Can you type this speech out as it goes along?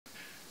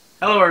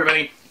Hello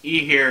everybody,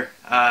 E here,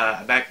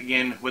 back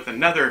again with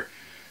another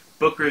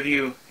book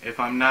review. If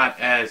I'm not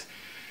as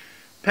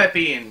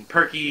peppy and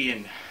perky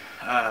and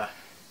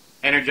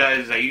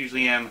energized as I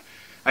usually am,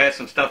 I got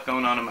some stuff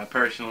going on in my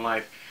personal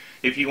life.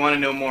 If you want to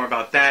know more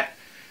about that,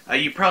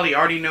 you probably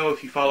already know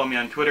if you follow me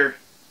on Twitter,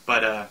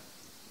 but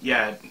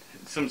yeah,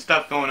 some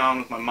stuff going on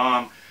with my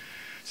mom.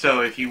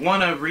 So if you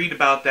want to read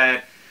about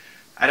that,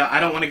 I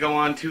don't want to go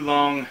on too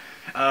long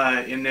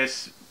in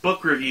this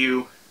book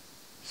review.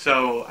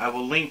 So I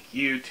will link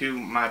you to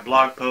my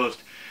blog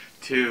post,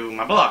 to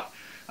my blog.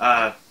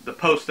 The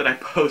post that I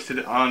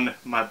posted on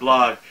my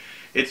blog.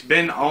 It's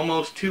been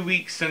almost 2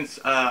 weeks since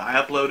I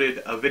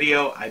uploaded a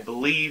video, I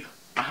believe.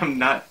 I'm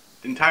not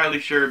entirely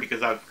sure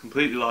because I've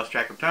completely lost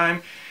track of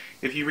time.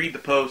 If you read the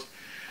post,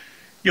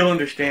 you'll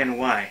understand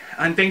why.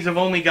 And things have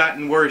only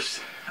gotten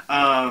worse.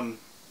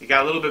 It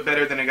got a little bit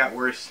better, then it got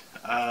worse.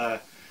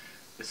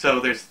 So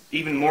there's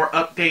even more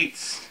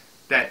updates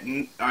that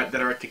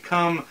are to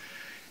come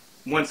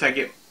once I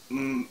get,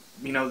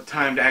 the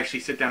time to actually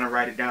sit down and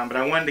write it down. But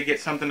I wanted to get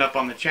something up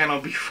on the channel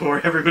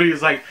before everybody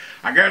was like,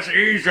 I guess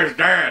E's just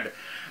dead.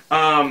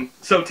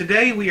 So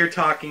today we are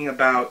talking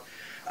about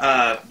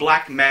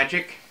Black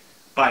Magic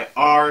by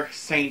R.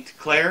 St.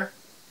 Clair.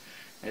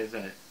 There's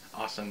an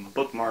awesome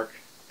bookmark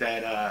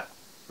that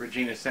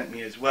Regina sent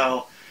me as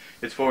well.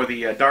 It's for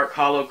the Dark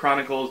Hollow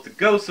Chronicles, The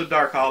Ghosts of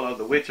Dark Hollow,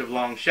 The Witch of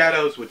Long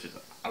Shadows, which is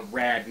a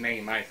rad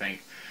name, I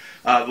think.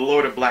 The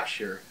Lord of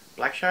Blackshire.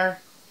 Blackshire?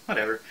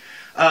 Whatever.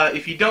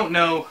 If you don't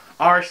know,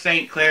 R.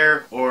 St.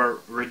 Clair, or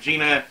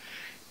Regina,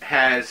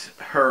 has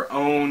her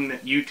own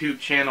YouTube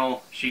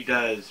channel. She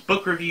does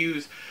book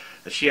reviews.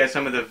 She has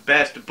some of the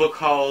best book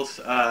hauls,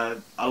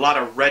 a lot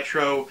of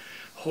retro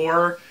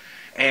horror,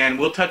 and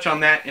we'll touch on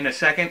that in a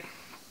second.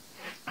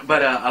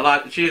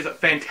 But she has a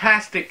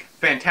fantastic,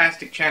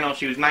 fantastic channel.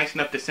 She was nice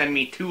enough to send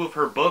me 2 of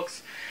her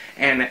books,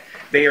 and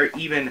they are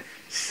even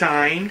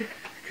signed,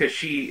 because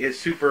she is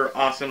super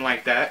awesome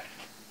like that.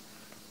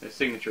 There's a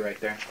signature right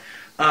there.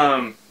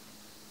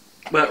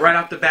 But right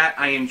off the bat,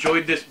 I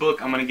enjoyed this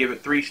book. I'm going to give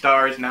it 3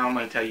 stars. Now I'm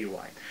going to tell you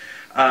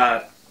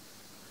why.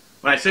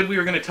 When I said we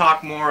were going to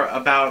talk more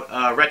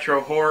about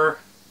retro horror,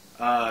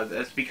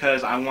 that's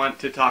because I want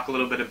to talk a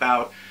little bit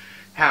about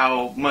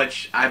how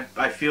much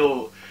I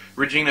feel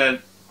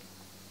Regina,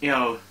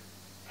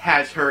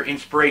 has her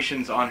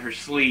inspirations on her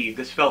sleeve.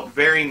 This felt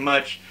very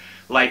much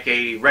like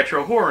a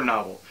retro horror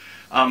novel.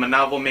 A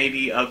novel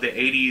maybe of the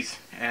 80s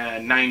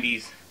and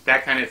 90s,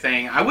 that kind of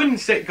thing. I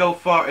wouldn't go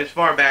as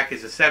far back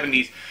as the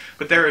 70s,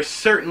 but there are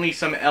certainly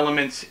some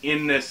elements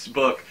in this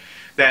book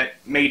that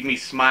made me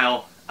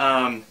smile.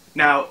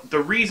 Now, the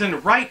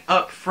reason right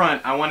up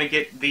front I want to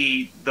get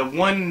the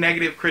one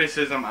negative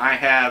criticism I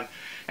have,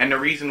 and the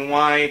reason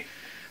why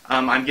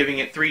I'm giving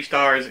it 3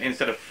 stars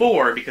instead of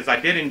 4, because I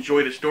did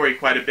enjoy the story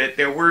quite a bit.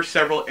 There were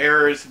several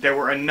errors. There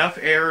were enough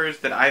errors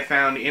that I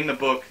found in the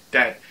book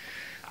that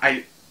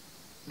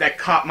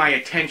caught my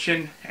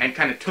attention and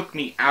kind of took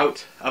me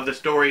out of the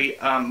story.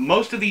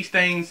 Most of these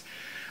things,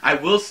 I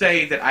will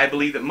say that I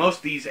believe that most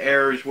of these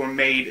errors were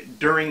made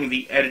during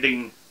the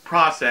editing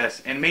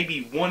process, and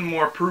maybe one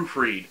more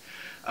proofread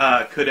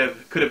could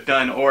have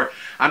done, or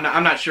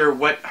I'm not sure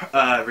what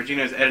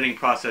Regina's editing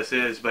process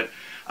is, but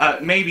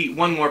maybe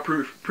one more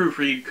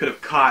proofread could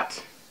have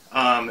caught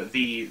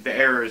the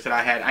errors that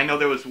I had. I know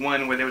there was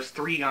one where there was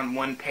 3 on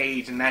one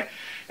page, and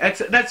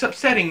that's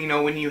upsetting.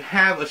 When you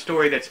have a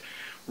story that's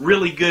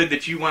really good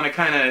that you want to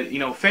kind of,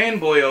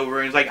 fanboy over,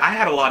 and it's like, I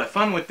had a lot of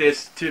fun with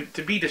this, to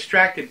be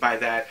distracted by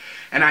that.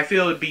 And I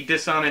feel it would be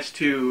dishonest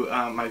to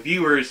my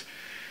viewers,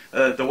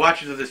 the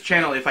watchers of this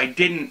channel, if I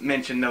didn't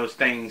mention those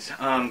things,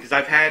 because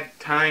I've had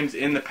times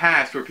in the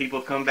past where people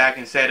have come back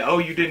and said, oh,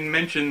 you didn't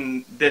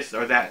mention this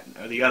or that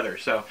or the other.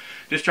 So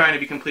just trying to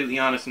be completely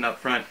honest and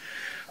upfront.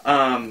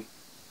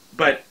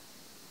 But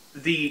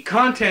the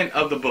content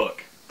of the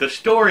book, the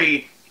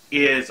story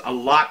is a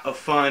lot of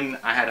fun.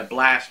 I had a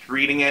blast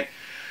reading it.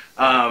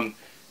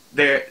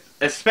 There,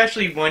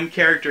 especially one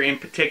character in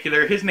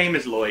particular. His name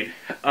is Lloyd.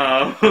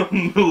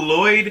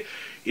 Lloyd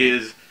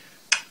is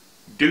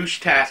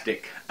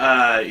douche-tastic.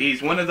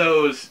 He's one of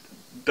those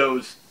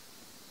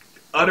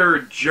utter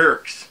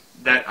jerks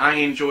that I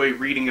enjoy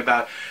reading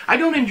about. I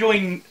don't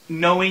enjoy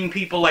knowing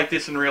people like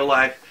this in real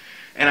life,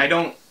 and I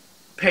don't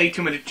pay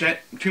too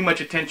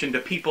much attention to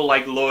people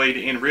like Lloyd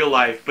in real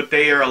life, but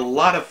they are a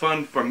lot of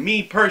fun for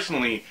me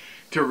personally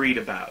to read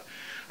about.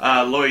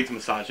 Lloyd's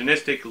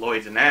misogynistic,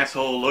 Lloyd's an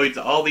asshole, Lloyd's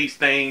all these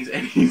things,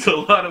 and he's a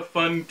lot of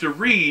fun to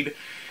read,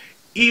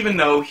 even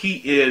though he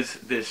is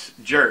this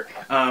jerk.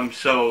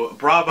 So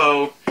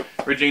bravo,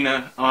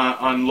 Regina,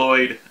 on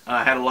Lloyd.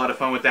 Had a lot of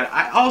fun with that.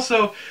 I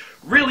also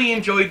really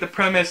enjoyed the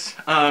premise.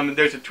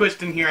 There's a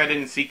twist in here I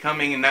didn't see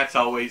coming, and that's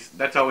always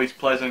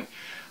pleasant.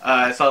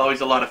 It's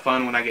always a lot of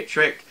fun when I get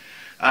tricked.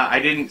 I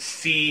didn't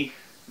see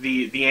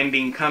the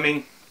ending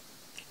coming.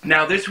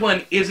 Now this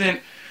one isn't,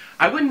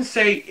 I wouldn't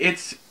say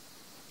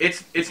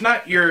it's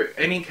not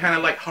any kind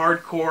of like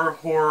hardcore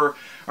horror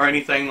or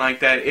anything like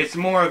that. It's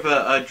more of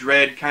a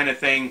dread kind of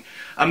thing.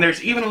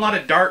 There's even a lot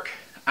of dark.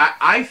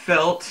 I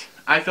felt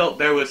I felt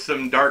there was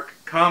some dark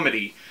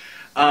comedy.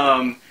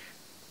 And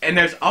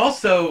there's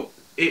also,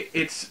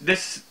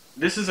 this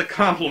is a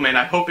compliment.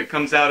 I hope it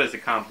comes out as a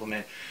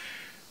compliment.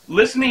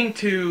 Listening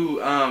to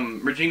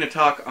Regina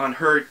talk on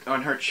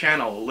her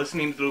channel,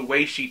 listening to the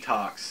way she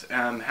talks,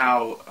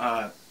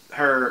 how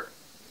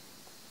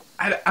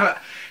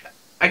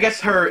I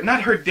guess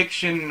not her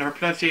diction or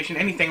pronunciation,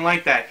 anything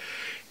like that.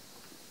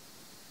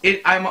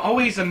 I'm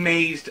always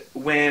amazed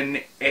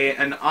when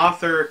an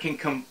author can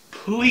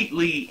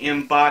completely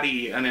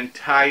embody an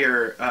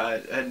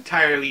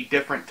entirely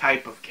different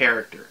type of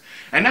character.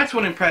 And that's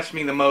what impressed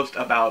me the most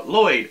about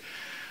Lloyd,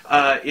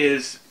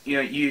 is, you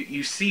know,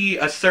 you see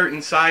a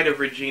certain side of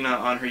Regina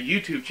on her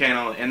YouTube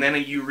channel, and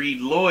then you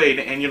read Lloyd,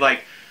 and you're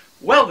like,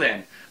 well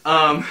then,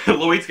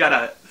 Lloyd's got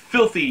a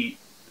filthy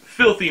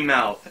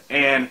mouth,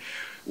 and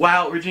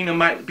while Regina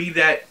might be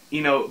that,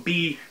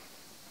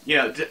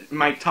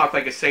 might talk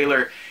like a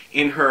sailor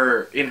in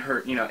her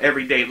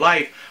everyday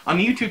life, on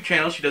the YouTube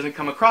channel she doesn't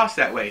come across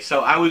that way.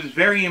 So I was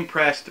very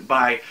impressed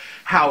by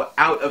how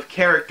out of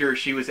character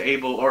she was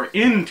able, or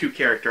into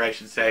character I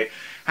should say,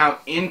 how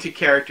into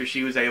character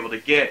she was able to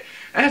get.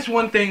 And that's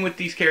one thing with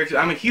these characters.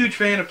 I'm a huge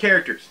fan of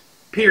characters.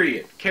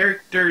 Period.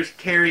 Characters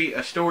carry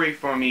a story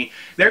for me.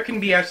 There can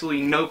be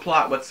absolutely no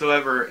plot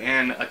whatsoever,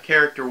 and a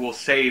character will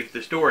save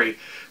the story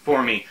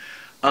for me.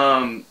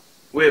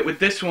 With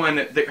this one,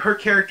 her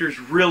characters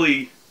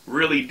really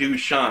do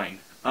shine.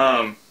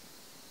 And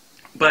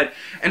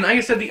like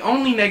I said, the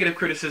only negative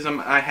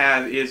criticism I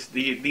have is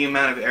the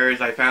amount of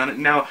errors I found.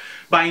 Now,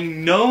 by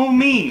no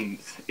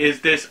means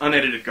is this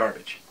unedited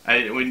garbage.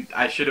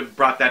 I should have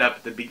brought that up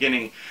at the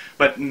beginning,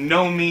 but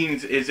no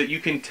means is it. You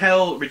can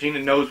tell Regina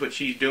knows what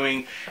she's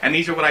doing, and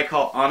these are what I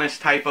call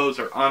honest typos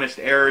or honest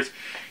errors,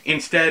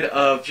 instead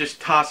of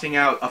just tossing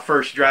out a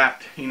first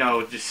draft,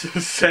 just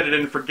set it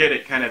and forget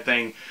it kind of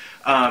thing.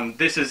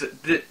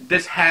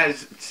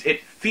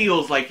 It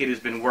feels like it has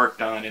been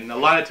worked on, and a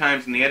lot of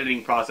times in the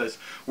editing process,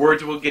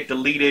 words will get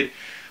deleted,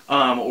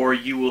 or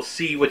you will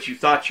see what you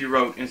thought you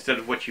wrote instead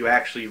of what you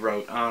actually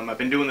wrote. I've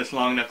been doing this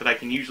long enough that I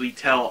can usually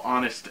tell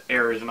honest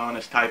errors and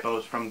honest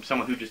typos from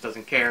someone who just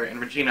doesn't care,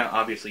 and Regina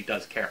obviously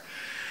does care.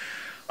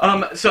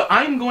 So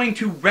I'm going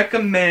to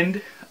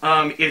recommend,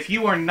 if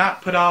you are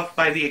not put off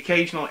by the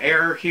occasional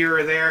error here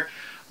or there,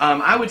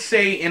 I would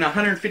say in a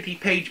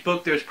 150-page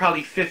book there's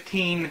probably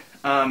 15,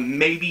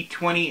 maybe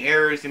 20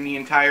 errors in the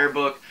entire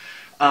book.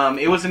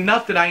 It was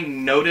enough that I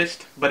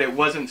noticed, but it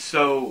wasn't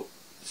so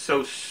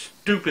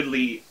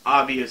stupidly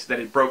obvious that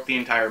it broke the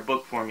entire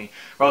book for me,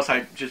 or else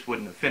I just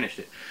wouldn't have finished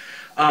it.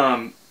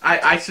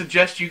 I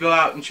suggest you go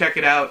out and check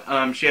it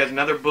out. She has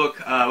another book,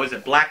 was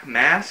it Black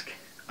Mask?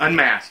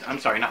 Unmasked. I'm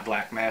sorry, not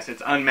Black Mask.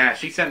 It's Unmasked.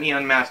 She sent me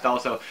Unmasked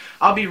also.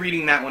 I'll be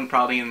reading that one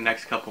probably in the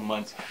next couple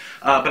months.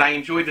 But I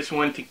enjoyed this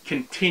one to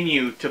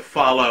continue to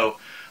follow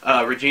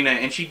Regina,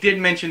 and she did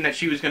mention that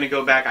she was going to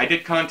go back. I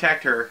did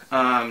contact her.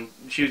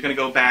 She was going to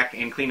go back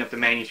and clean up the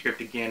manuscript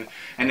again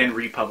and then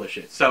republish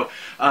it. So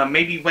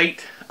maybe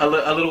wait a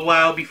little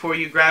while before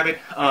you grab it.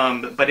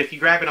 But if you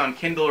grab it on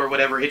Kindle or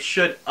whatever, it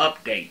should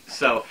update.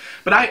 So,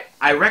 but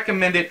I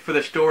recommend it for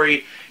the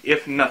story,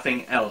 if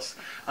nothing else.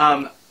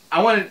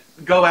 I want to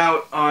go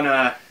out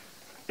on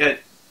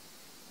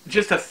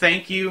just a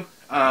thank you.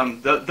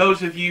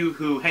 Those of you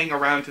who hang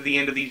around to the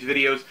end of these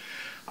videos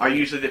are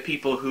usually the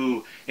people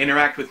who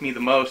interact with me the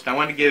most. I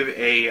want to give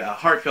a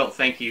heartfelt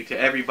thank you to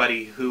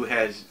everybody who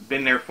has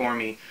been there for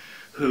me,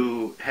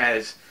 who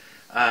has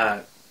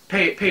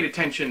paid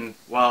attention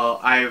while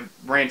I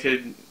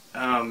ranted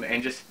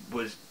and just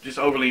was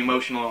overly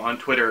emotional on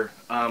Twitter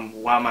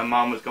while my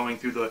mom was going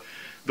through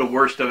the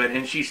worst of it,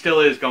 and she still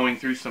is going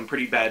through some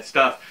pretty bad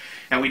stuff,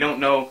 and we don't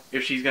know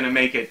if she's going to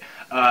make it.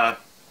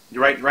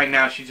 Right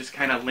now she's just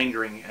kind of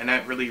lingering, and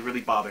that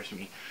really bothers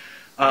me.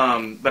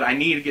 But I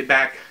need to get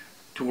back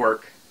to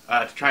work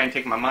to try and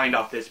take my mind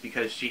off this,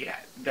 because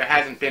there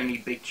hasn't been any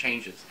big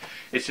changes.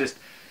 It's just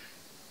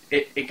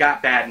it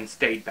got bad and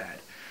stayed bad.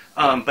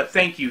 But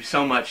thank you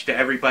so much to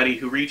everybody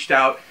who reached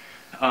out,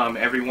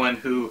 everyone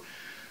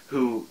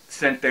who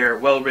sent their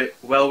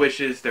well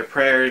wishes, their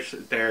prayers,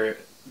 their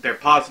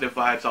positive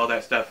vibes, all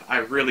that stuff. I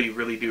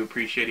really do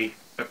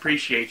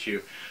appreciate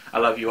you. I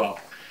love you all.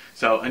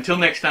 So until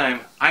next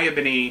time, I have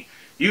been E,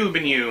 you have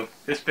been you.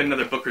 This has been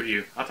another book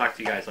review. I'll talk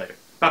to you guys later.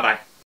 Bye bye.